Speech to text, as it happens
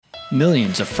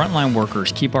Millions of frontline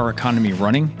workers keep our economy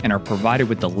running and are provided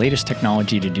with the latest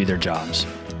technology to do their jobs.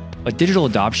 But digital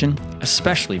adoption,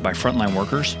 especially by frontline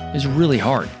workers, is really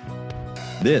hard.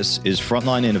 This is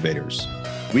Frontline Innovators.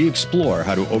 We explore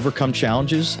how to overcome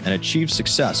challenges and achieve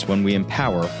success when we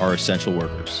empower our essential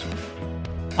workers.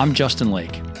 I'm Justin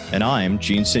Lake. And I'm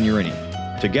Gene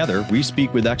Signorini. Together, we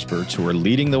speak with experts who are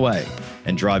leading the way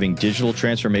and driving digital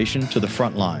transformation to the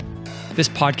front line. This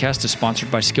podcast is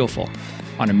sponsored by Skillful,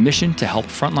 on a mission to help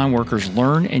frontline workers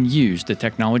learn and use the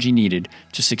technology needed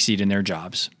to succeed in their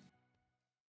jobs.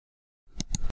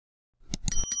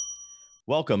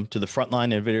 Welcome to the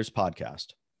Frontline Innovators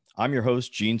podcast. I'm your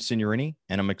host, Gene Signorini,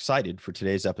 and I'm excited for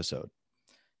today's episode.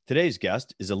 Today's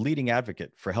guest is a leading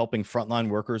advocate for helping frontline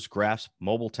workers grasp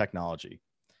mobile technology.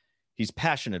 He's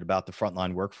passionate about the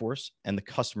frontline workforce and the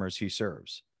customers he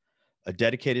serves. A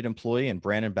dedicated employee and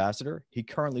brand ambassador, he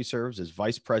currently serves as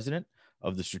Vice President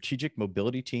of the Strategic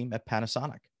Mobility Team at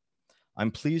Panasonic.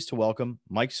 I'm pleased to welcome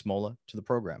Mike Smola to the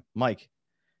program. Mike,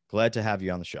 glad to have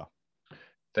you on the show.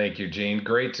 Thank you, Gene.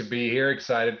 Great to be here.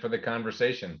 Excited for the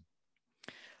conversation.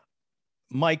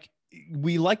 Mike,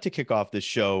 we like to kick off this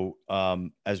show,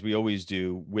 as we always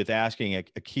do, with asking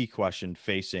a key question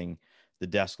facing the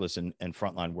deskless and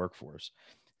frontline workforce.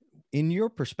 In your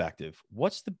perspective,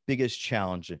 what's the biggest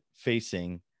challenge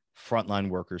facing frontline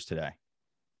workers today?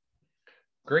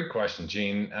 Great question,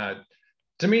 Gene.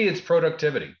 To me, it's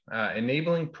productivity,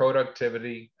 enabling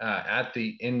productivity at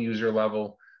the end user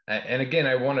level. And again,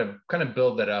 I want to kind of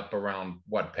build that up around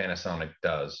what Panasonic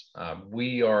does.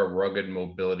 We are a rugged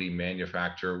mobility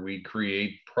manufacturer. We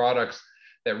create products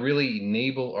that really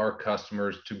enable our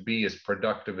customers to be as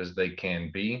productive as they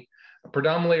can be,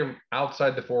 predominantly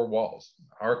outside the four walls.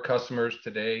 Our customers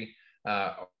today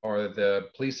are the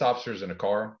police officers in a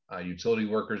car, utility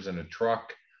workers in a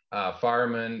truck,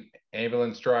 firemen,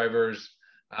 ambulance drivers,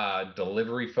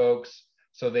 delivery folks.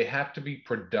 So they have to be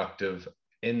productive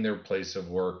in their place of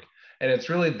work. And it's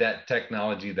really that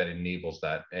technology that enables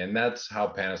that. And that's how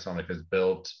Panasonic has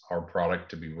built our product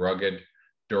to be rugged,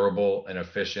 durable, and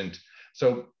efficient.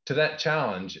 So to that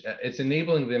challenge, it's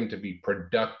enabling them to be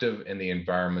productive in the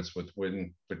environments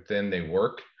within they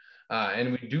work.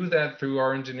 And we do that through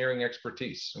our engineering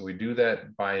expertise. And we do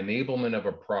that by enablement of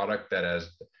a product that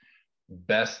has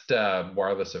best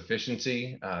wireless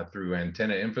efficiency through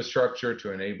antenna infrastructure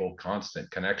to enable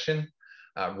constant connection,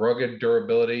 rugged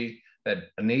durability that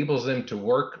enables them to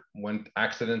work when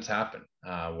accidents happen,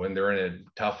 when they're in a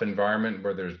tough environment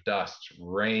where there's dust,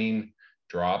 rain,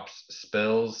 drops,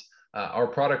 spills. Our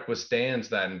product withstands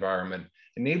that environment,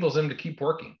 enables them to keep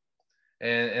working.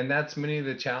 And that's many of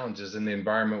the challenges in the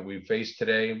environment we face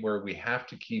today, where we have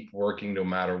to keep working no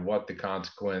matter what the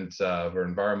consequence of or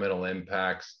environmental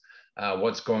impacts,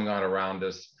 what's going on around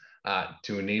us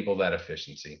to enable that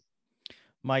efficiency.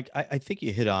 Mike, I think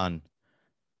you hit on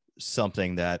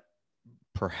something that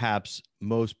perhaps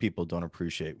most people don't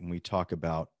appreciate when we talk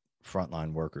about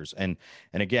frontline workers. And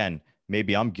again,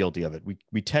 maybe I'm guilty of it.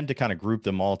 We tend to kind of group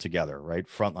them all together, right?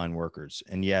 Frontline workers.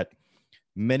 And yet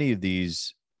many of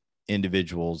these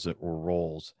individuals or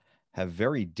roles have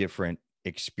very different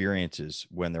experiences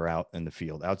when they're out in the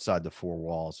field, outside the four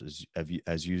walls,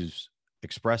 as you've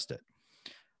expressed it.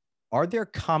 Are there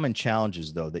common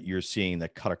challenges, though, that you're seeing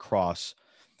that cut across,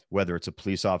 whether it's a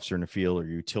police officer in the field or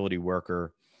a utility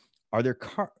worker? Are there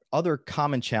other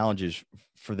common challenges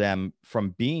for them from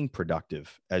being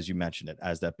productive, as you mentioned it,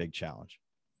 as that big challenge?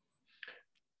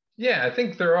 Yeah, I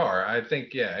think there are. I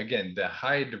think, again, the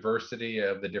high diversity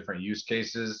of the different use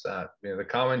cases, the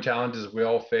common challenges we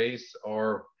all face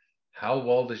are: how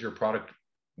well does your product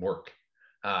work?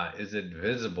 Is it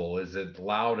visible? Is it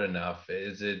loud enough?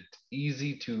 Is it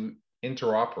easy to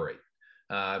interoperate?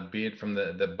 Be it from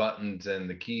the buttons and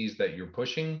the keys that you're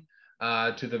pushing,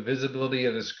 to the visibility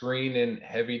of the screen in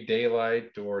heavy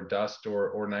daylight or dust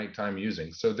or nighttime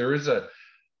using. So there is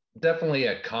definitely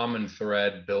a common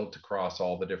thread built across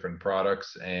all the different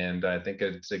products. And I think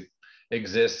it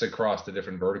exists across the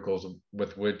different verticals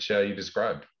with which you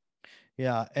described.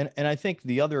 Yeah. And I think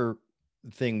the other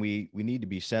thing we need to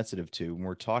be sensitive to when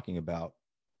we're talking about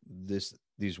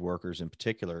these workers in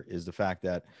particular is the fact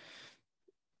that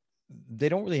they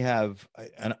don't really have,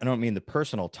 I don't mean the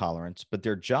personal tolerance, but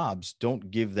their jobs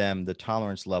don't give them the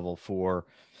tolerance level for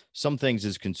some things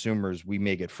as consumers we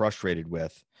may get frustrated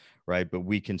with, right? But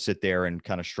we can sit there and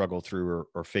kind of struggle through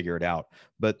or figure it out.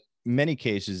 But many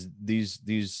cases,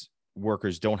 these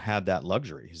workers don't have that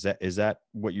luxury. Is that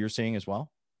what you're seeing as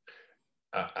well?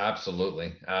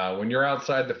 Absolutely. When you're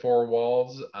outside the four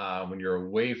walls, when you're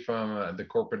away from the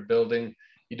corporate building,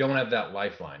 you don't have that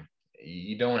lifeline.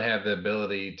 You don't have the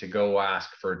ability to go ask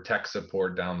for tech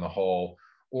support down the hall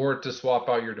or to swap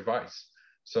out your device.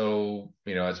 So,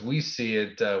 as we see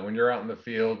it, when you're out in the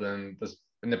field and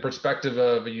in the perspective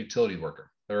of a utility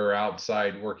worker, they're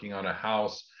outside working on a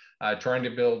house, trying to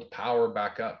build power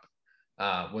back up.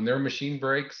 When their machine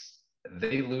breaks,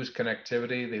 they lose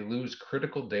connectivity, they lose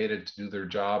critical data to do their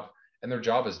job, and their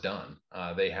job is done.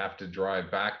 They have to drive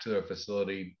back to their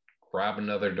facility, grab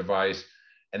another device,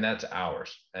 and that's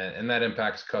hours. And that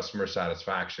impacts customer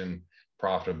satisfaction,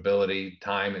 profitability,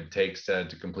 time it takes to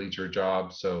complete your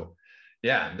job. So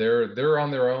yeah, they're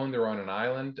on their own, they're on an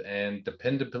island, and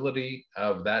dependability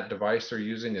of that device they're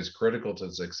using is critical to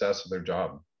the success of their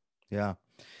job. Yeah.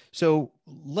 So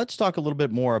let's talk a little bit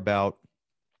more about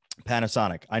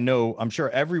Panasonic. I'm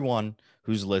sure everyone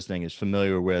who's listening is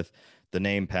familiar with the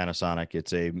name Panasonic.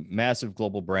 It's a massive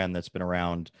global brand that's been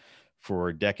around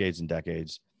for decades and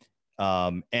decades.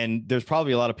 And there's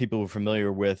probably a lot of people who are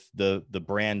familiar with the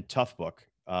brand Toughbook,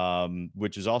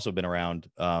 which has also been around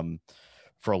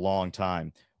for a long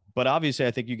time. But obviously,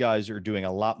 I think you guys are doing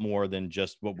a lot more than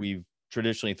just what we've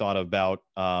traditionally thought about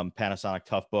Panasonic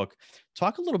Toughbook.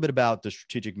 Talk a little bit about the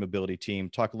strategic mobility team.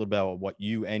 Talk a little bit about what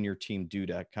you and your team do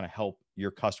to kind of help your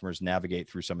customers navigate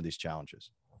through some of these challenges.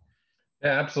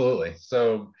 Yeah, absolutely.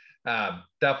 So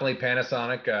definitely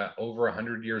Panasonic, over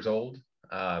 100 years old.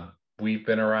 We've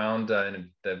been around in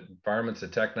the environments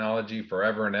of technology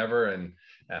forever and ever. And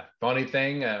funny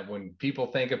thing, when people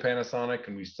think of Panasonic,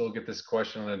 and we still get this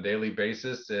question on a daily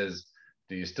basis, is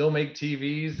do you still make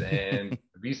TVs and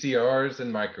VCRs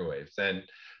and microwaves? And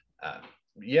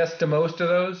yes to most of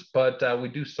those, but we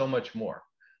do so much more.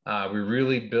 We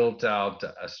really built out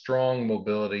a strong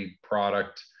mobility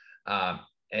product,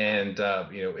 and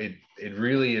it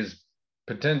really is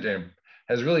potential,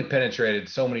 has really penetrated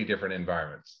so many different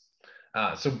environments.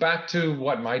 So back to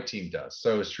what my team does.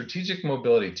 So strategic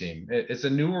mobility team, it's a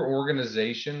newer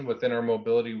organization within our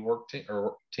mobility work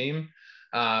team.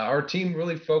 Our team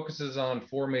really focuses on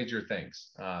four major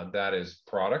things. That is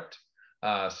product,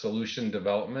 solution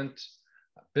development,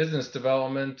 business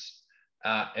development,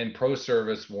 and pro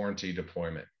service warranty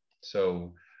deployment.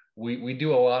 So we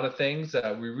do a lot of things.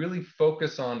 We really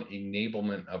focus on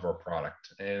enablement of our product.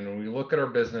 And when we look at our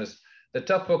business, the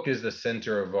Toughbook is the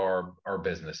center of our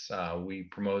business. We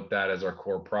promote that as our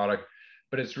core product,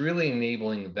 but it's really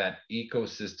enabling that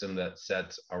ecosystem that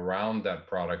sets around that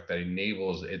product that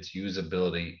enables its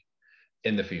usability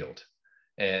in the field.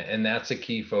 And that's a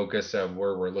key focus of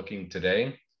where we're looking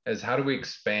today, is how do we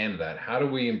expand that? How do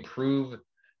we improve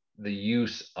the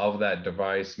use of that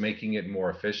device, making it more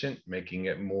efficient, making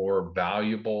it more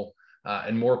valuable,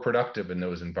 and more productive in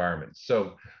those environments.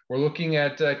 So we're looking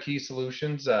at key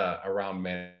solutions around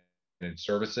managed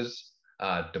services,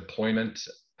 deployment,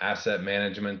 asset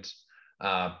management.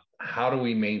 How do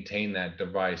we maintain that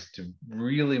device to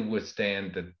really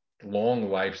withstand the long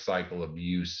life cycle of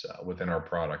use within our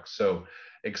products? So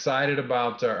excited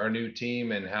about our new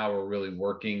team and how we're really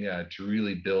working to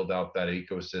really build out that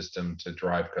ecosystem to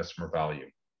drive customer value.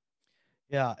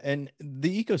 Yeah, and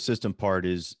the ecosystem part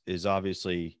is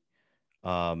obviously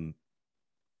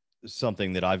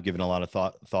something that I've given a lot of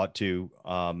thought to.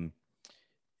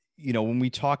 When we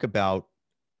talk about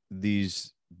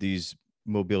these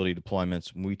mobility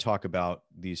deployments, when we talk about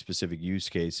these specific use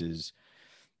cases,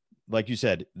 like you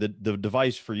said, the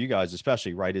device for you guys,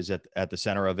 especially, right, is at the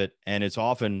center of it. And it's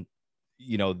often,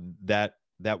 that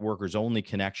worker's only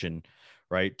connection,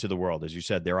 right, to the world. As you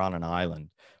said, they're on an island,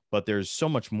 but there's so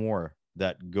much more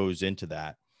that goes into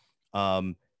that.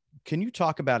 Can you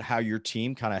talk about how your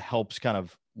team kind of helps kind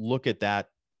of look at that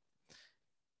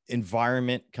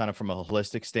environment kind of from a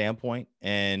holistic standpoint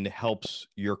and helps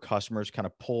your customers kind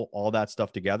of pull all that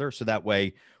stuff together so that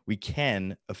way we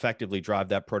can effectively drive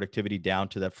that productivity down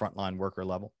to that frontline worker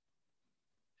level?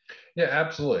 Yeah,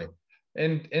 absolutely.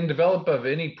 And develop of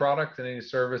any product and any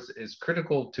service is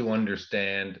critical to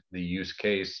understand the use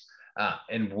case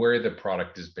and where the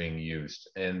product is being used.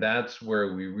 And that's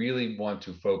where we really want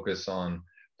to focus on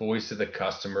voice of the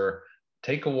customer,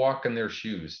 take a walk in their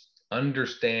shoes,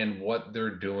 understand what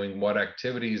they're doing, what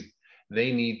activities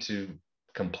they need to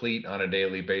complete on a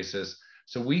daily basis,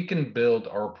 so we can build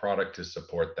our product to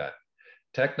support that.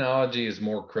 Technology is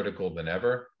more critical than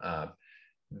ever.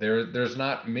 There's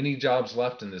not many jobs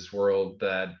left in this world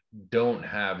that don't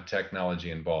have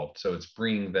technology involved. So it's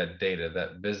bringing that data,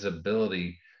 that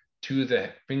visibility to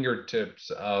the fingertips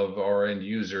of our end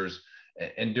users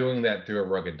and doing that through a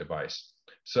rugged device.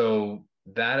 So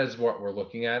that is what we're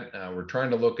looking at. We're trying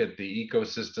to look at the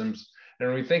ecosystems. And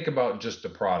when we think about just the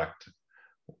product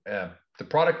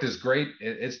is great.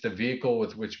 It's the vehicle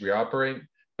with which we operate,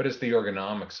 but it's the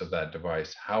ergonomics of that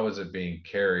device. How is it being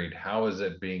carried? How is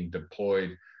it being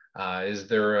deployed? Is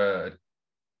there a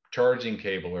charging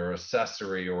cable or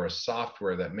accessory or a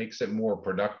software that makes it more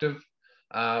productive,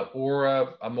 or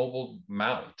a mobile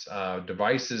mount,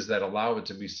 devices that allow it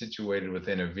to be situated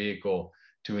within a vehicle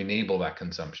to enable that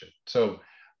consumption. So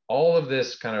all of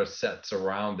this kind of sets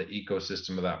around the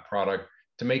ecosystem of that product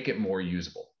to make it more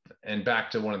usable. And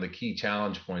back to one of the key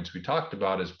challenge points we talked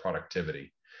about is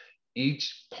productivity.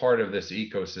 Each part of this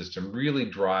ecosystem really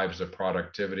drives the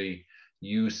productivity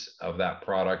use of that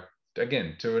product,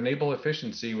 again, to enable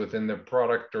efficiency within the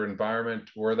product or environment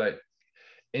where that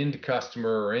end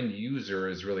customer or end user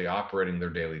is really operating their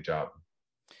daily job.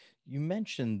 You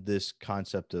mentioned this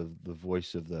concept of the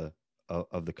voice of the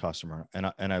customer,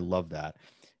 and I love that.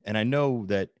 And I know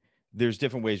that there's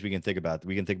different ways we can think about it.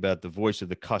 We can think about the voice of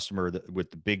the customer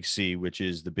with the big C, which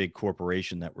is the big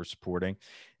corporation that we're supporting,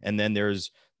 and then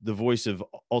there's the voice of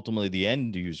ultimately the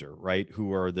end user, right?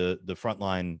 Who are the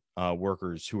frontline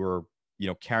workers who are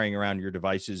carrying around your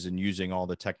devices and using all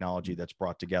the technology that's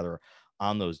brought together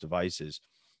on those devices.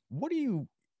 What are you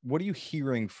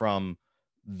hearing from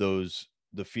the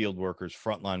field workers,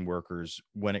 frontline workers,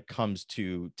 when it comes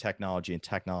to technology and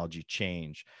technology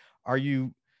change? Are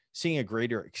you seeing a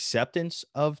greater acceptance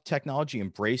of technology,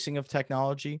 embracing of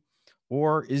technology,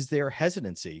 or is there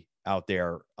hesitancy out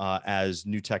there as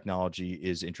new technology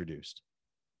is introduced?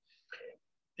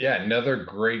 Yeah, another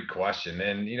great question.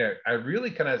 And, I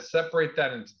really kind of separate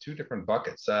that into two different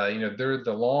buckets. They're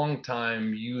the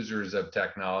longtime users of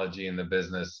technology in the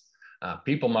business,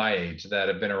 people my age that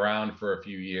have been around for a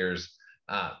few years.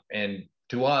 And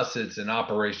to us, it's an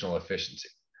operational efficiency.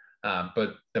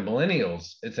 But the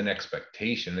millennials, it's an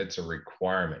expectation, it's a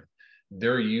requirement.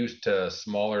 They're used to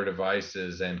smaller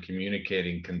devices and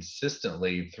communicating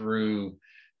consistently through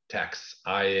texts,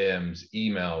 IMs,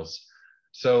 emails.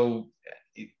 So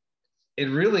it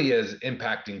really is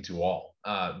impacting to all.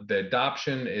 The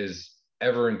adoption is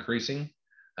ever increasing.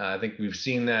 I think we've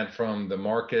seen that from the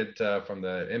market, from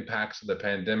the impacts of the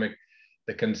pandemic.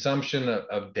 The consumption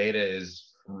of data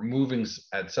is moving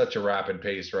at such a rapid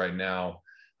pace right now.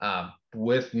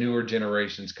 With newer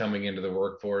generations coming into the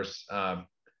workforce,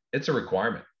 it's a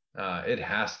requirement. It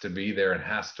has to be there, it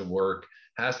has to work,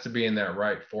 has to be in that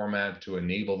right format to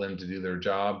enable them to do their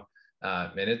job.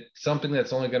 And it's something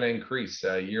that's only going to increase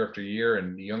year after year,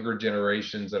 and younger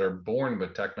generations that are born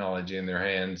with technology in their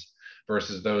hands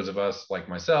versus those of us like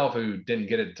myself who didn't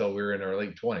get it until we were in our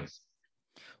late 20s.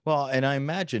 Well, and I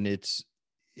imagine it's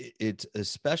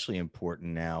especially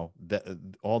important now that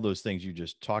all those things you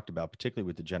just talked about, particularly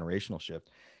with the generational shift,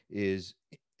 is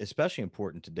especially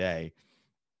important today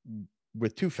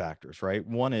with two factors, right?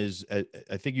 One is,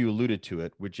 I think you alluded to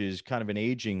it, which is kind of an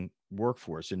aging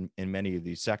workforce in many of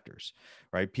these sectors,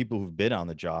 right? People who've been on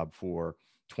the job for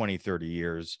 20, 30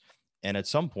 years, and at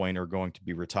some point are going to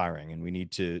be retiring, and we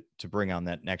need to bring on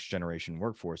that next generation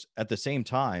workforce. At the same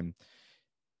time,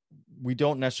 we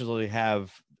don't necessarily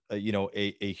have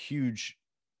a huge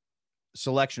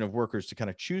selection of workers to kind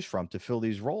of choose from to fill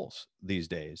these roles these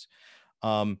days.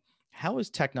 How is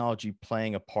technology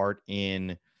playing a part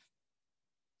in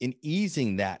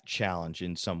easing that challenge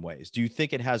in some ways? Do you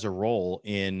think it has a role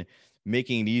in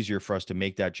making it easier for us to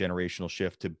make that generational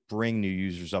shift to bring new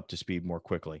users up to speed more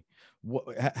quickly?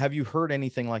 Have you heard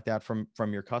anything like that from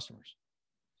your customers?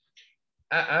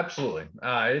 Absolutely.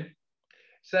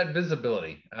 It's that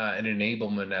visibility and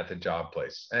enablement at the job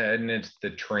place, and it's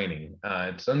the training.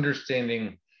 It's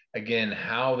understanding, again,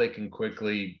 how they can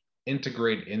quickly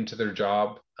integrate into their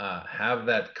job, have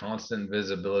that constant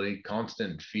visibility,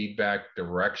 constant feedback,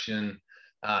 direction,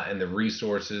 and the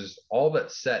resources, all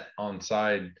that's set on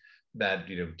side that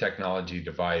technology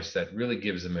device that really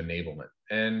gives them enablement.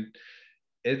 And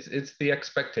it's the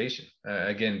expectation.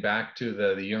 Again, back to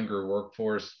the younger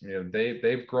workforce,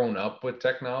 they've grown up with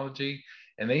technology,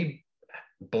 and they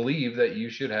believe that you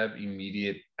should have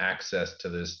immediate access to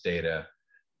this data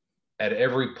at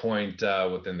every point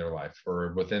within their life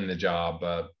or within the job,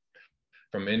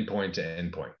 from endpoint to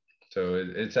endpoint. So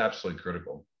it's absolutely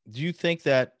critical. Do you think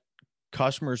that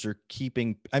customers are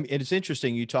keeping? I mean, it's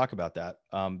interesting you talk about that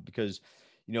because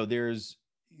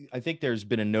I think there's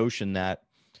been a notion that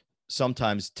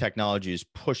sometimes technology is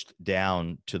pushed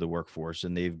down to the workforce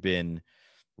and they've been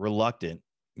reluctant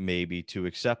maybe to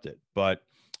accept it. But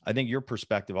I think your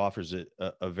perspective offers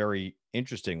a very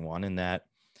interesting one in that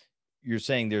you're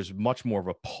saying there's much more of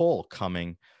a pull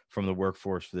coming from the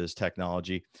workforce for this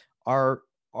technology. Are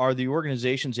the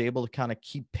organizations able to kind of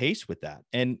keep pace with that?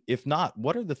 And if not,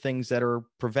 what are the things that are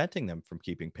preventing them from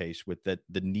keeping pace with that,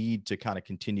 the need to kind of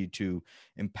continue to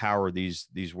empower these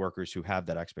workers who have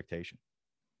that expectation?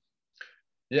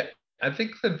 Yeah, I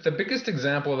think the biggest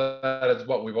example of that is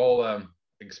what we've all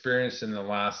experienced in the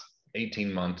last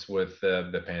 18 months with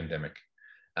the pandemic.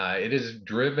 It has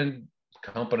driven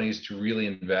companies to really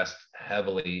invest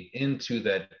heavily into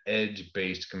that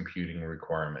edge-based computing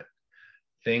requirement.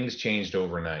 Things changed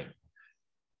overnight.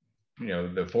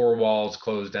 The four walls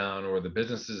closed down, or the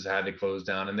businesses had to close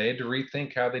down, and they had to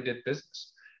rethink how they did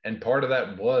business. And part of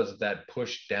that was that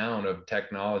push down of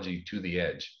technology to the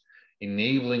edge,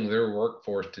 enabling their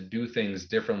workforce to do things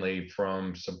differently,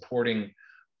 from supporting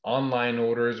online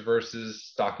orders versus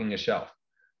stocking a shelf,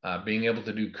 being able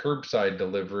to do curbside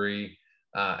delivery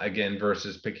again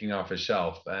versus picking off a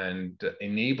shelf, and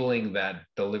enabling that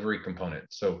delivery component.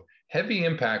 So heavy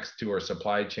impacts to our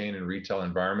supply chain and retail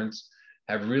environments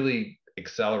have really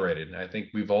accelerated. And I think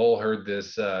we've all heard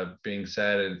this being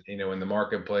said, in the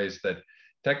marketplace, that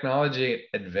technology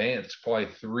advanced probably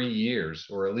 3 years,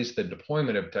 or at least the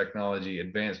deployment of technology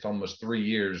advanced almost 3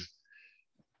 years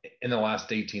in the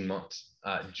last 18 months,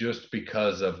 just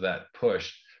because of that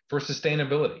push for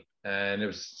sustainability. And it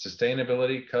was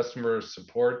sustainability, customer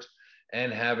support,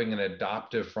 and having an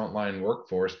adaptive frontline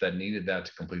workforce that needed that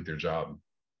to complete their job.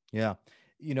 Yeah.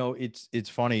 It's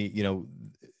funny,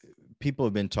 people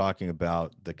have been talking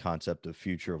about the concept of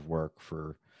future of work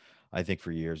I think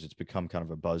for years. It's become kind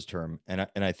of a buzz term. And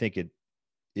I think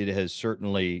it has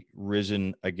certainly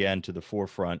risen again to the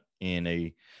forefront in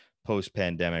a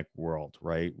post-pandemic world,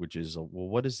 right? Which is, well,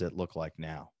 what does it look like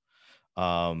now?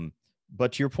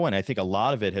 But to your point, I think a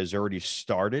lot of it has already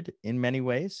started in many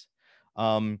ways.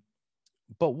 But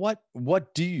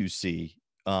what do you see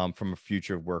from a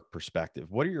future of work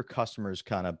perspective? What are your customers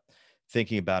kind of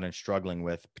thinking about and struggling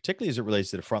with, particularly as it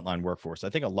relates to the frontline workforce? I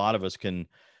think a lot of us can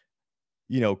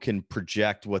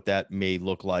project what that may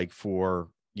look like for,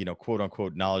 quote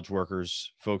unquote, knowledge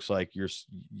workers, folks like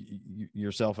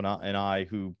yourself and I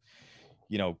who,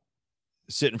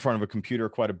 sit in front of a computer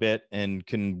quite a bit and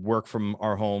can work from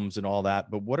our homes and all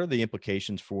that. But what are the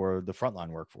implications for the frontline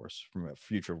workforce from a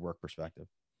future of work perspective?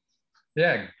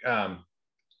 Yeah,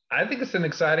 I think it's an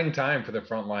exciting time for the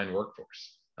frontline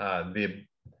workforce. The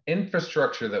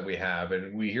infrastructure that we have,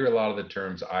 and we hear a lot of the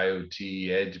terms IoT,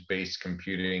 edge-based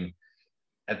computing.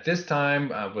 At this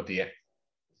time, with the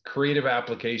creative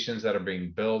applications that are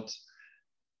being built,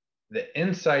 the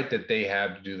insight that they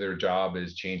have to do their job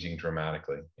is changing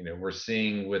dramatically. We're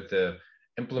seeing with the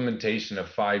implementation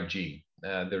of 5G,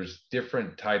 there's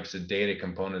different types of data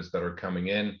components that are coming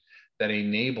in that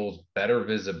enables better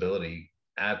visibility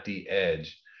at the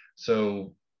edge.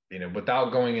 So,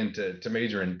 without going into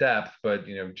major in depth, but,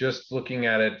 just looking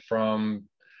at it from,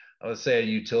 let's say, a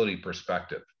utility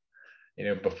perspective.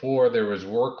 Before, there was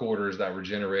work orders that were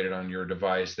generated on your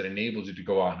device that enabled you to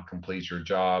go out and complete your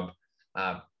job.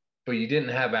 But you didn't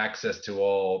have access to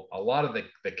a lot of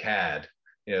the CAD,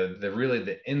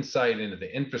 the insight into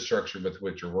the infrastructure with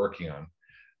which you're working on.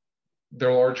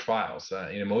 They're large files.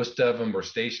 Most of them were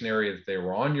stationary. If they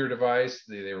were on your device,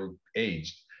 they were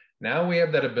aged. Now we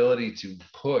have that ability to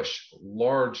push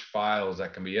large files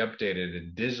that can be updated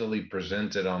and digitally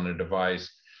presented on the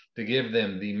device to give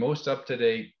them the most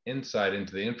up-to-date insight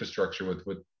into the infrastructure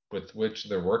with which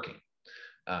they're working.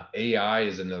 AI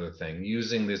is another thing,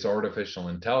 using this artificial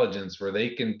intelligence where they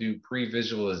can do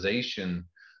pre-visualization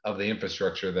of the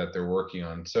infrastructure that they're working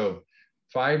on. So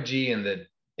 5G and the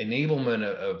enablement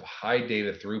of high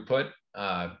data throughput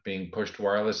being pushed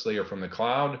wirelessly or from the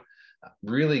cloud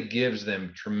really gives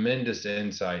them tremendous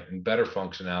insight and better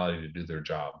functionality to do their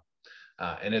job.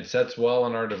 And it sets well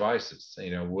on our devices,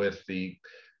 with the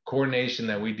coordination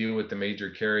that we do with the major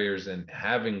carriers and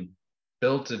having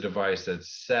built a device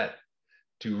that's set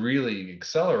to really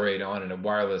accelerate on in a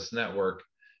wireless network.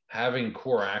 Having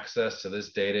core access to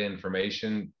this data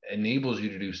information enables you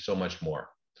to do so much more.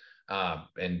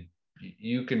 And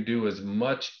you can do as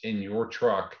much in your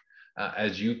truck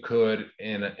as you could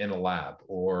in a lab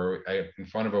or in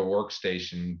front of a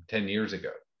workstation 10 years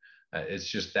ago. It's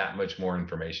just that much more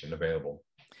information available.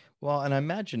 Well, and I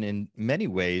imagine in many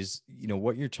ways,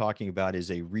 what you're talking about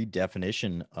is a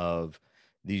redefinition of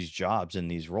these jobs and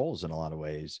these roles in a lot of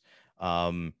ways.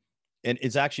 And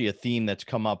it's actually a theme that's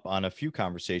come up on a few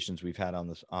conversations we've had on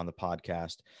the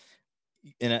podcast.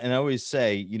 And I always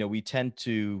say, we tend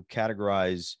to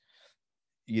categorize,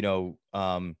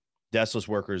 deskless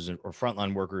workers or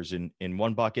frontline workers in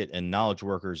one bucket and knowledge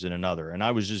workers in another. And I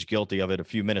was just guilty of it a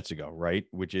few minutes ago, right?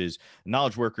 Which is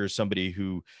knowledge worker is somebody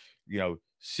who,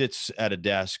 sits at a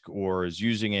desk or is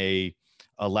using a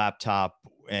laptop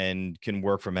and can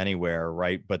work from anywhere,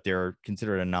 right? But they're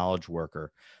considered a knowledge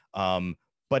worker.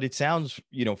 But it sounds,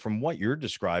 from what you're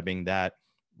describing, that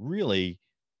really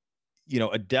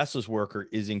a deskless worker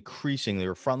is increasingly,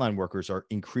 or frontline workers are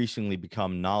increasingly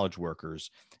become knowledge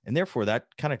workers. And therefore that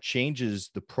kind of changes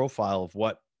the profile of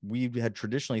what we had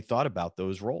traditionally thought about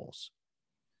those roles.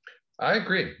 I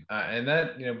agree. And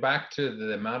that, back to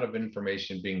the amount of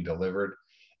information being delivered,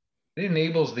 it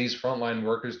enables these frontline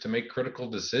workers to make critical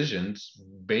decisions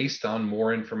based on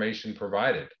more information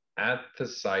provided at the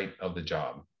site of the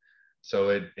job.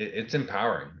 So it's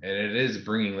empowering, and it is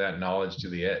bringing that knowledge to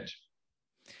the edge.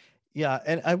 Yeah.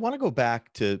 And I want to go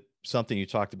back to something you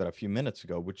talked about a few minutes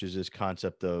ago, which is this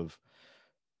concept of,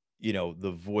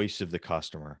 the voice of the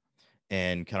customer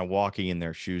and kind of walking in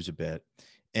their shoes a bit.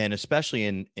 And especially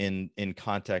in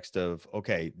context of,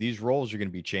 okay, these roles are going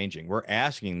to be changing. We're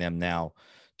asking them now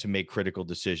to make critical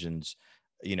decisions,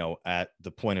 at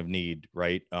the point of need,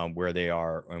 right? Where they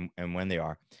are and when they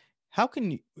are. How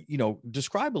can you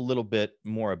describe a little bit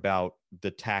more about the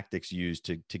tactics used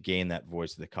to gain that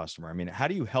voice of the customer? I mean, how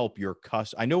do you help your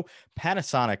customer? I know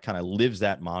Panasonic kind of lives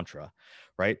that mantra,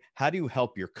 right? How do you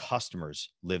help your customers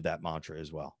live that mantra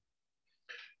as well?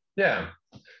 Yeah.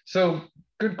 So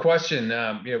good question.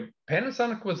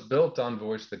 Panasonic was built on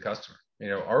voice of the customer.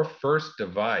 Our first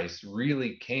device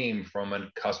really came from a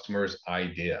customer's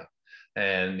idea,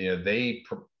 and they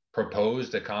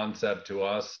proposed a concept to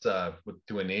us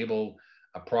to enable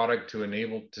a product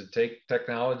to take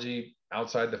technology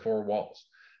outside the four walls,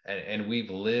 and we've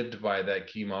lived by that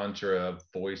key mantra of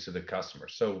voice of the customer.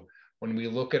 So when we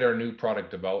look at our new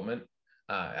product development,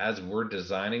 as we're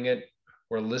designing it,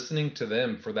 we're listening to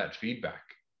them for that feedback.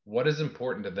 What is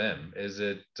important to them? Is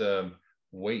it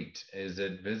weight? Is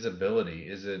it visibility?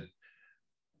 Is it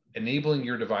enabling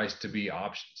your device to be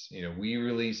options? We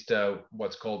released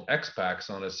what's called X-Packs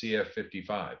on a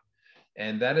CF55,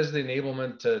 and that is the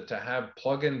enablement to have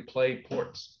plug and play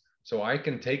ports. So I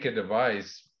can take a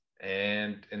device,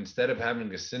 and instead of having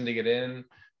to sending it in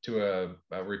to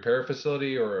a repair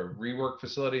facility or a rework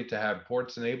facility to have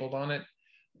ports enabled on it,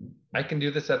 I can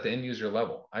do this at the end user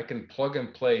level. I can plug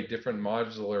and play different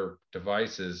modular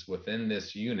devices within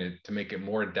this unit to make it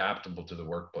more adaptable to the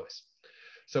workplace.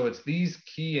 So it's these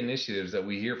key initiatives that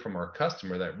we hear from our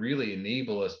customer that really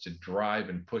enable us to drive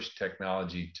and push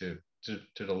technology to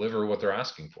deliver what they're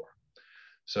asking for.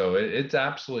 So it's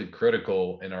absolutely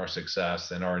critical in our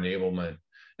success and our enablement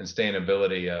and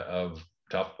sustainability of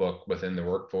Toughbook within the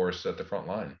workforce at the front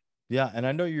line. Yeah, and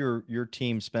I know your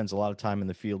team spends a lot of time in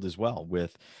the field as well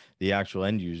with the actual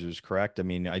end users, correct? I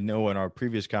mean, I know in our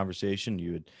previous conversation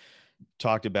you had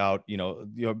talked about,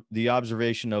 the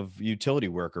observation of utility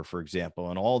worker, for example,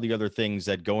 and all the other things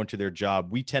that go into their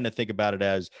job. We tend to think about it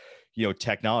as,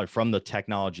 technology from the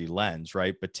technology lens,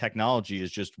 right? But technology is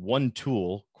just one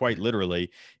tool, quite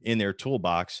literally, in their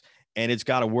toolbox, and it's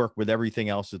got to work with everything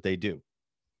else that they do.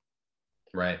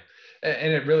 Right.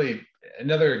 And it really,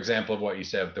 another example of what you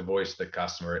said, the voice of the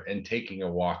customer and taking a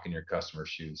walk in your customer's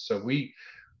shoes. So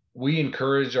we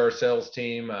encourage our sales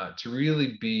team to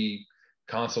really be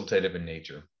consultative in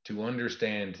nature, to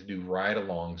understand, to do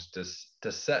ride-alongs,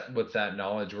 to set with that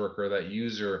knowledge worker, that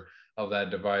user of that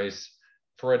device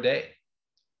for a day,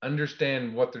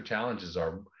 understand what their challenges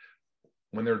are.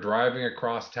 When they're driving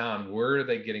across town, where are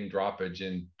they getting droppage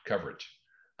in coverage?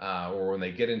 Or when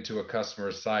they get into a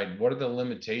customer's site, what are the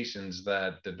limitations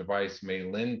that the device may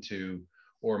lend to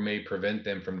or may prevent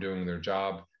them from doing their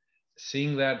job?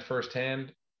 Seeing that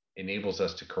firsthand enables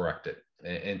us to correct it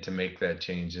and to make that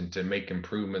change and to make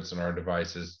improvements in our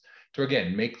devices to,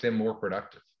 again, make them more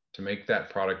productive, to make that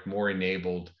product more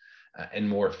enabled and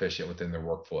more efficient within their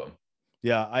workflow.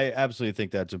 Yeah, I absolutely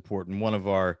think that's important. One of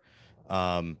our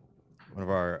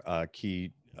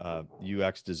key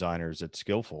UX designers at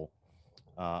Skillful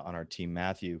on our team,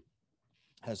 Matthew,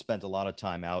 has spent a lot of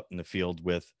time out in the field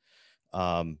with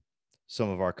some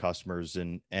of our customers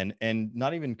and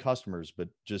not even customers, but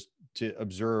just to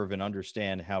observe and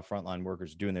understand how frontline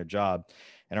workers are doing their job.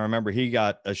 And I remember he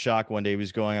got a shock one day. He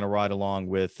was going on a ride along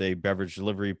with a beverage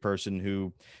delivery person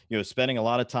who, spending a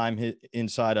lot of time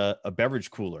inside a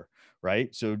beverage cooler.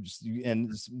 Right. So,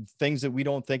 and things that we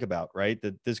don't think about, right?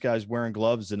 That this guy's wearing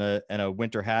gloves and a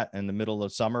winter hat in the middle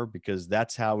of summer because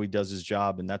that's how he does his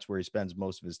job. And that's where he spends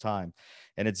most of his time.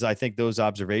 And it's, I think those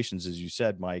observations, as you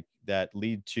said, Mike, that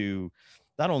lead to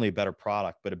not only a better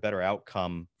product, but a better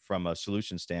outcome from a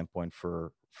solution standpoint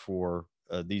for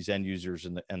these end users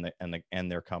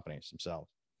and their companies themselves.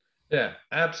 Yeah,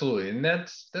 absolutely. And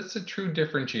that's a true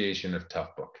differentiation of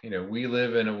Toughbook. We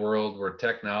live in a world where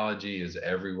technology is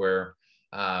everywhere.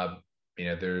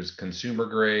 There's consumer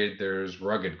grade, there's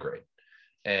rugged grade.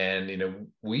 And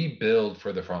we build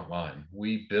for the front line.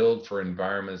 We build for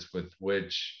environments with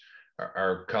which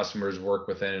our customers work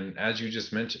within. And as you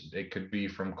just mentioned, it could be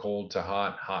from cold to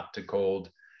hot, hot to cold.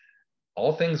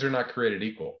 All things are not created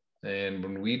equal. And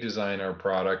when we design our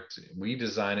product, we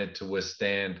design it to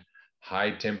withstand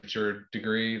high temperature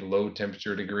degree, low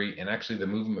temperature degree, and actually the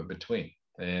movement between.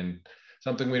 And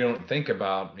something we don't think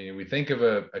about, we think of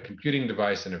a computing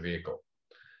device in a vehicle.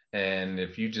 And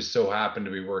if you just so happen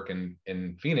to be working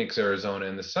in Phoenix, Arizona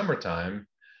in the summertime,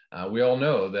 we all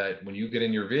know that when you get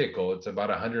in your vehicle, it's about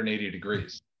 180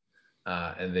 degrees.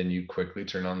 And then you quickly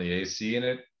turn on the AC and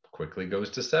it quickly goes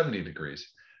to 70 degrees.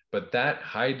 But that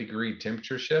high degree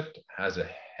temperature shift has a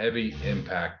heavy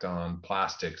impact on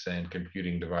plastics and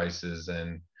computing devices.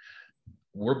 And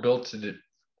we're built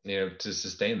to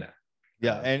sustain that.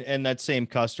 Yeah. And that same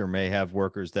customer may have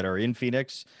workers that are in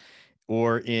Phoenix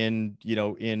or in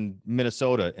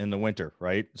Minnesota in the winter.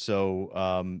 Right. So,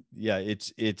 yeah,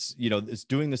 it's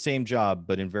doing the same job,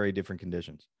 but in very different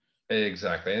conditions.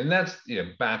 Exactly. And that's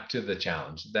back to the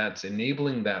challenge. That's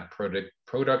enabling that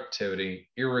productivity,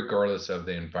 irregardless of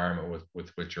the environment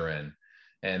with which you're in.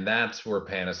 And that's where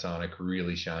Panasonic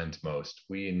really shines most.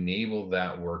 We enable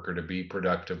that worker to be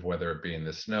productive, whether it be in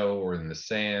the snow or in the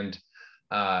sand,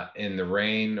 in the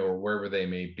rain, or wherever they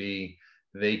may be.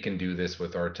 They can do this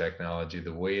with our technology,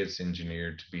 the way it's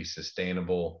engineered to be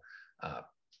sustainable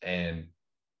and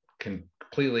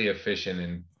completely efficient,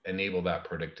 and enable that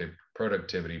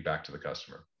productivity back to the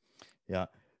customer. Yeah.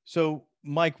 So,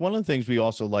 Mike, one of the things we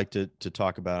also like to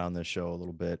talk about on this show a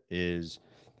little bit is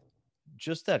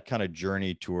just that kind of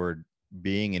journey toward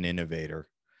being an innovator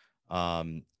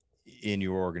in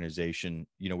your organization.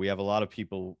 We have a lot of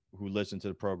people who listen to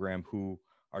the program who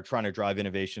are trying to drive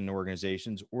innovation in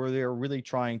organizations, or they're really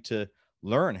trying to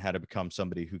learn how to become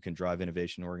somebody who can drive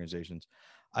innovation in organizations.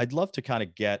 I'd love to kind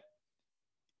of get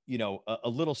a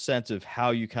little sense of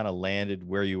how you kind of landed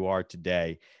where you are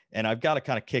today. And I've got to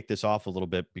kind of kick this off a little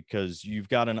bit because you've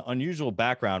got an unusual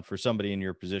background for somebody in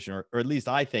your position, or at least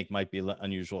I think might be an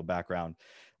unusual background,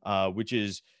 which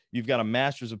is you've got a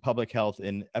master's of public health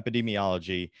in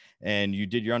epidemiology, and you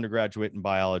did your undergraduate in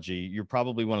biology. You're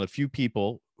probably one of the few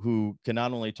people who can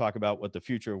not only talk about what the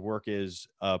future of work is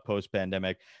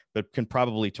post-pandemic, but can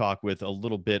probably talk with a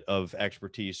little bit of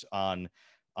expertise on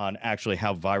actually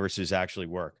how viruses actually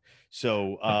work.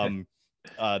 So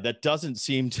that doesn't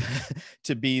seem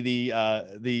to be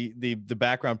the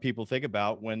background people think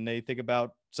about when they think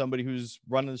about somebody who's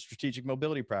running the strategic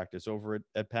mobility practice over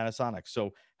at Panasonic.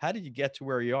 So how did you get to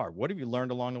where you are? What have you learned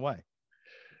along the way?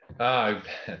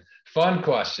 Fun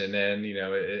question. And,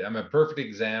 I'm a perfect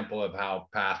example of how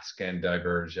paths can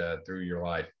diverge through your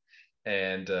life.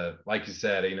 And like you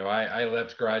said, I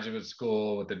left graduate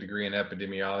school with a degree in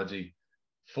epidemiology,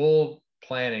 full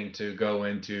planning to go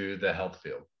into the health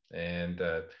field. And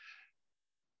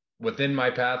within my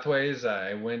pathways,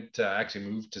 I actually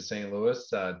moved to St.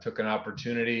 Louis, took an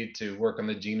opportunity to work on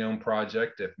the Genome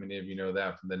Project, if many of you know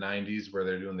that from the 90s, where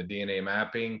they're doing the DNA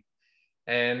mapping.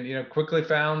 And, quickly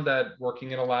found that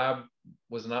working in a lab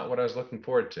was not what I was looking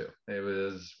forward to. It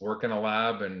was work in a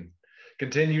lab and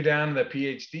continue down the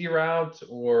PhD route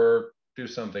or do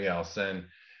something else. And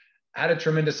had a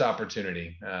tremendous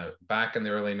opportunity back in the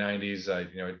early 90s.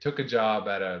 I took a job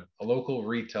at a local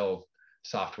retail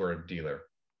software dealer.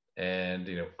 And,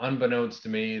 unbeknownst to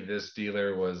me, this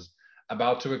dealer was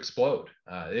about to explode.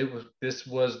 This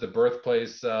was the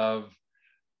birthplace of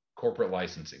corporate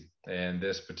licensing. And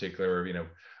this particular,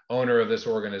 owner of this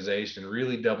organization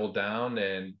really doubled down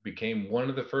and became one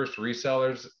of the first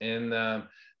resellers in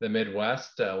the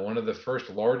Midwest, one of the first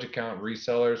large account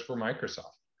resellers for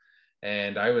Microsoft.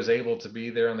 And I was able to be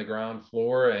there on the ground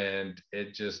floor, and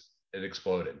it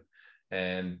exploded.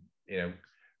 And,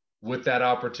 with that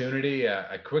opportunity,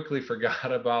 I quickly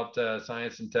forgot about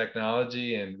science and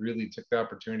technology and really took the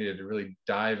opportunity to really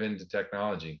dive into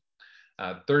technology.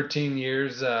 13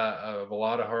 years of a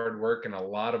lot of hard work and a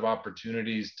lot of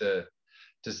opportunities to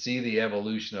see the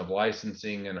evolution of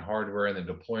licensing and hardware and the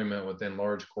deployment within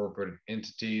large corporate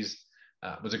entities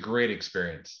was a great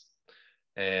experience.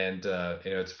 And,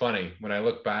 it's funny when I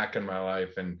look back in my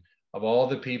life, and of all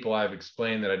the people I've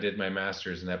explained that I did my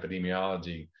master's in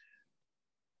epidemiology,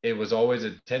 it was always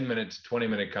a 10-minute to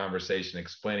 20-minute conversation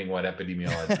explaining what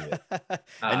epidemiology is.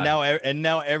 And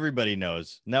now everybody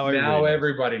knows. Now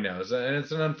everybody knows. And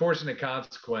it's an unfortunate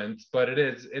consequence, but it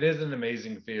is an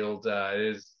amazing field. It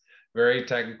is very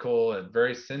technical and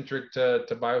very centric to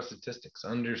biostatistics,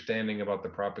 understanding about the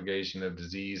propagation of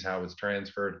disease, how it's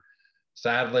transferred.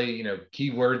 Sadly,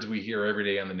 keywords we hear every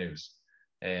day on the news.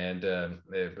 And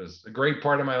it was a great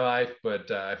part of my life,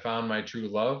 but I found my true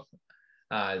love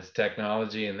It's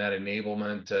technology and that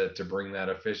enablement to bring that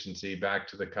efficiency back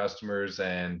to the customers,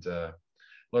 and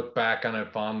look back on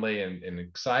it fondly, and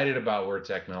excited about where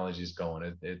technology is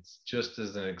going. It's just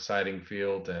as an exciting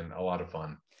field and a lot of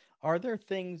fun. Are there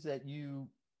things that you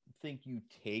think you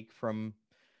take from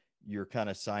your kind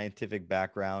of scientific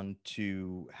background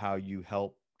to how you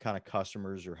help kind of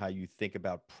customers or how you think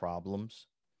about problems?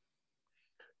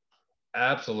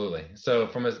 Absolutely. So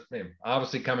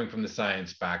obviously coming from the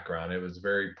science background, it was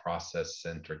very process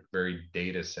centric, very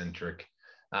data centric.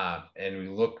 And we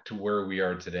look to where we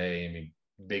are today. I mean,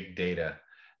 big data,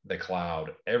 the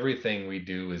cloud, everything we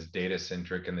do is data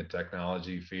centric in the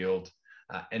technology field.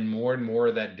 And more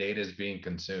of that data is being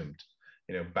consumed.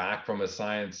 Back from a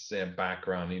science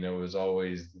background, it was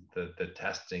always the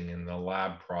testing and the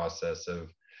lab process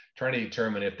of trying to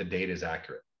determine if the data is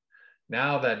accurate.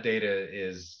 Now that data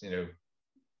is, you know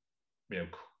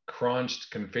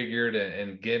crunched, configured,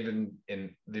 and given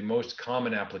in the most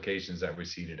common applications that we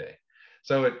see today.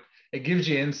 So it gives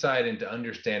you insight into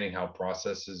understanding how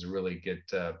processes really get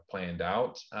planned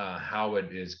out, how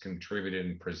it is contributed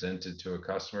and presented to a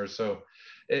customer. So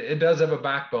it does have a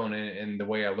backbone in the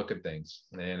way I look at things,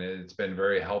 and it's been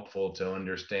very helpful to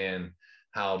understand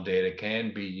how data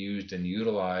can be used and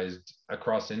utilized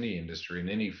across any industry in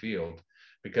any field,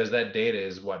 because that data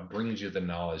is what brings you the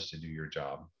knowledge to do your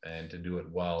job and to do it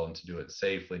well and to do it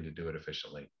safely and to do it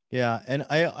efficiently. Yeah, and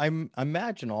I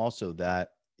imagine also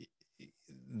that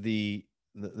the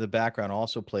background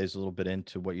also plays a little bit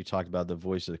into what you talked about, the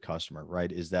voice of the customer,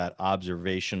 right? Is that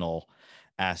observational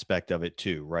aspect of it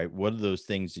too, right? What are those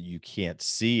things that you can't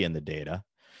see in the data,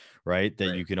 right? That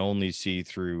Right. you can only see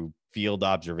through field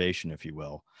observation, if you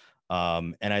will.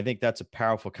 And I think that's a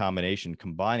powerful combination.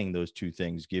 Combining those two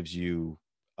things gives you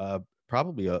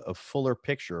probably a fuller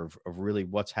picture of really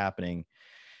what's happening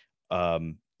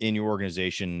in your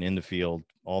organization, in the field,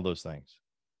 all those things.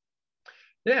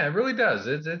 Yeah, it really does.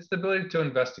 It's the ability to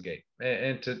investigate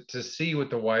and to see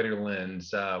with the wider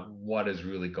lens what is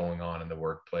really going on in the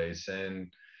workplace, and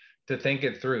to think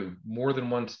it through more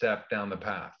than one step down the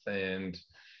path. And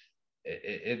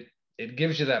it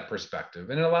gives you that perspective,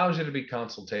 and it allows you to be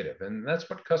consultative. And that's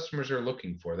what customers are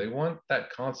looking for. They want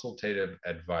that consultative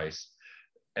advice.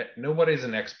 Nobody's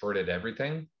an expert at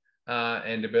everything.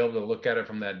 And to be able to look at it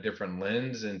from that different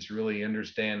lens and to really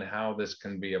understand how this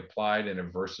can be applied in a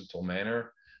versatile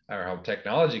manner, or how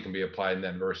technology can be applied in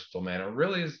that versatile manner,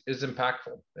 really is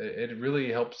impactful. It really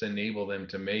helps enable them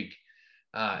to make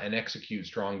and execute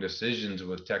strong decisions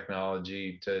with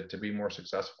technology to be more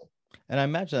successful. And I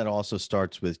imagine that also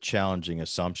starts with challenging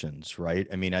assumptions, right?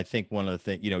 I mean, I think one of the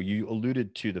things, you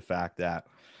alluded to the fact that,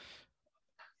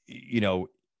 you know,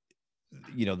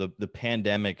 the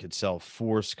pandemic itself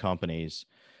forced companies,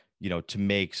 to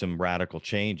make some radical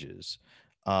changes.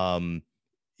 Um,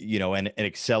 and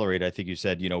accelerate. I think you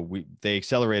said, they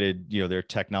accelerated, their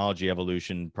technology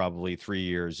evolution probably 3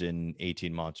 years in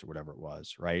 18 months or whatever it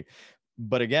was, right?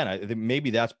 But again, I think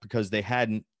maybe that's because they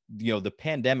hadn't, the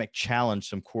pandemic challenged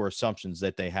some core assumptions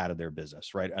that they had of their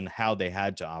business, right? And how they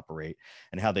had to operate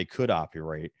and how they could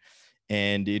operate.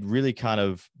 And it really kind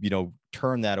of,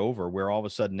 turned that over, where all of a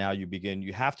sudden now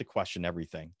you have to question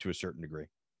everything to a certain degree.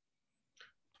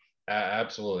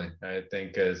 Absolutely. I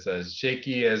think as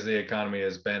shaky as the economy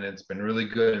has been, it's been really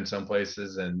good in some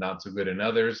places and not so good in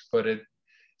others, but it's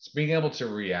being able to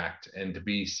react and to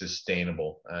be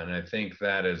sustainable. And I think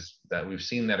that we've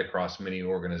seen that across many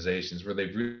organizations where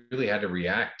they've really had to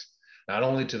react not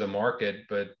only to the market,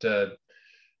 but to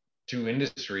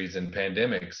industries and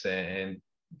pandemics, and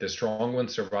the strong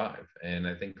ones survive. And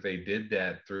I think they did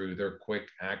that through their quick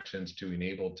actions to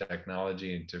enable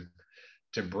technology and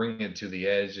to bring it to the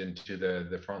edge and to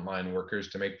the frontline workers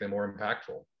to make them more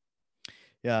impactful.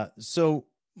 Yeah. So,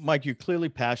 Mike, you're clearly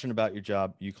passionate about your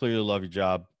job. You clearly love your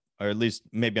job, or at least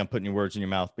maybe I'm putting your words in your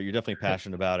mouth, but you're definitely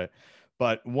passionate about it.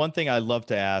 But one thing I love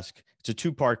to ask, it's a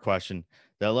two-part question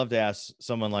that I love to ask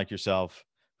someone like yourself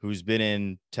who's been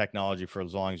in technology for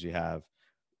as long as you have.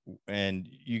 And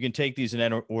you can take these in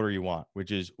any order you want,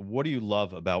 which is, what do you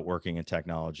love about working in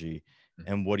technology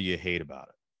and what do you hate about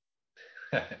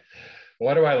it?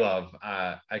 What do I love?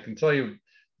 I can tell you,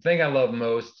 the thing I love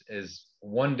most is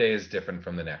one day is different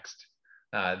from the next.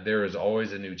 There is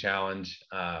always a new challenge.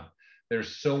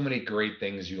 There's so many great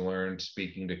things you learn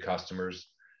speaking to customers,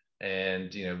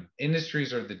 and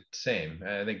industries are the same.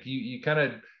 I think you kind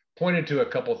of pointed to a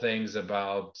couple things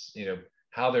about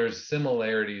how there's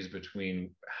similarities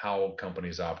between how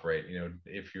companies operate.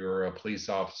 If you're a police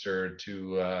officer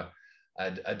to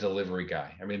a delivery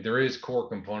guy, I mean, there is core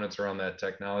components around that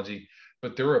technology,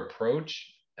 but their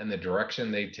approach and the direction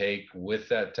they take with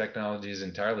that technology is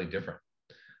entirely different.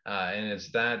 And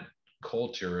it's that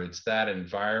culture, it's that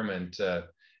environment.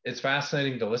 It's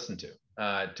fascinating to listen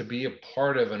to be a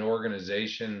part of an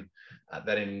organization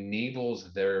that enables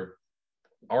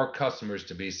our customers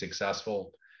to be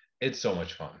successful. It's so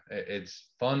much fun. It's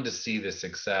fun to see the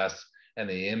success and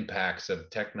the impacts of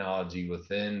technology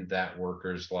within that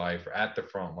worker's life at the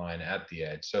front line, at the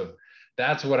edge. So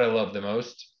that's what I love the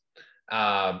most.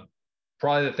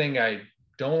 Probably the thing I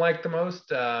don't like the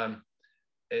most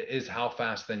is how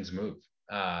fast things move,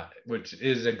 which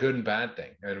is a good and bad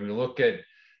thing. And we look at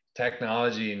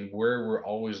technology and where we're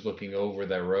always looking over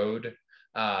the road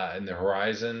and the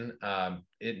horizon,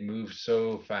 it moves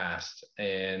so fast.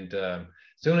 And as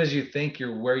soon as you think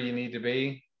you're where you need to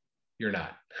be, you're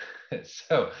not.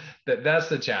 So that's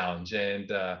the challenge. And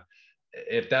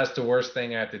if that's the worst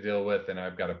thing I have to deal with, then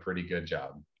I've got a pretty good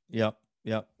job. Yep.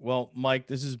 Yep. Well, Mike,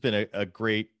 this has been a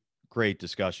great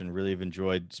discussion. Really have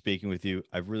enjoyed speaking with you.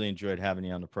 I've really enjoyed having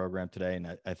you on the program today,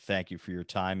 and I thank you for your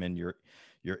time and your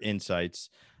insights.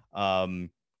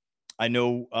 I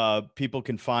know people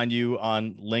can find you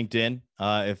on LinkedIn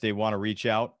if they want to reach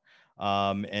out,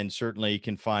 and certainly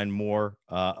can find more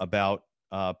about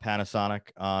Panasonic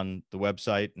on the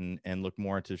website and look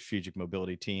more into Strategic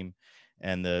Mobility Team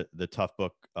and the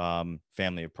Toughbook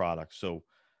family of products. So,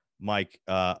 Mike,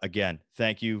 again,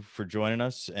 thank you for joining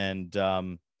us, and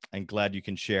glad you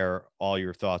can share all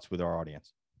your thoughts with our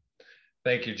audience.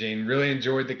 Thank you, Gene. Really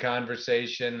enjoyed the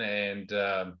conversation, and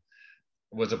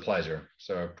was a pleasure.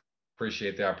 So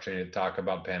appreciate the opportunity to talk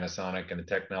about Panasonic and the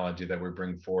technology that we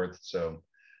bring forth. So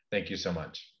thank you so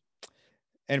much.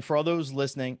 And for all those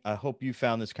listening, I hope you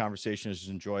found this conversation as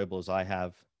enjoyable as I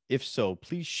have. If so,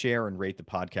 please share and rate the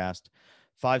podcast.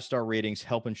 5-star ratings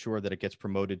help ensure that it gets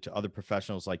promoted to other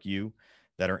professionals like you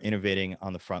that are innovating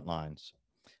on the front lines.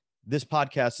 This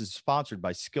podcast is sponsored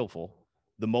by Skillful,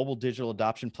 the mobile digital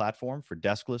adoption platform for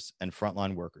deskless and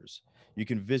frontline workers. You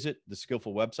can visit the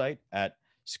Skillful website at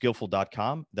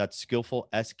skillful.com. That's Skillful,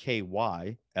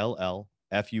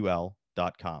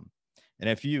 SKYLLFUL.com. And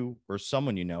if you or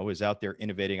someone you know is out there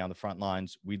innovating on the front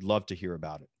lines, we'd love to hear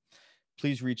about it.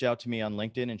 Please reach out to me on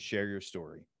LinkedIn and share your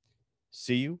story.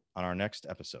 See you on our next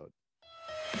episode.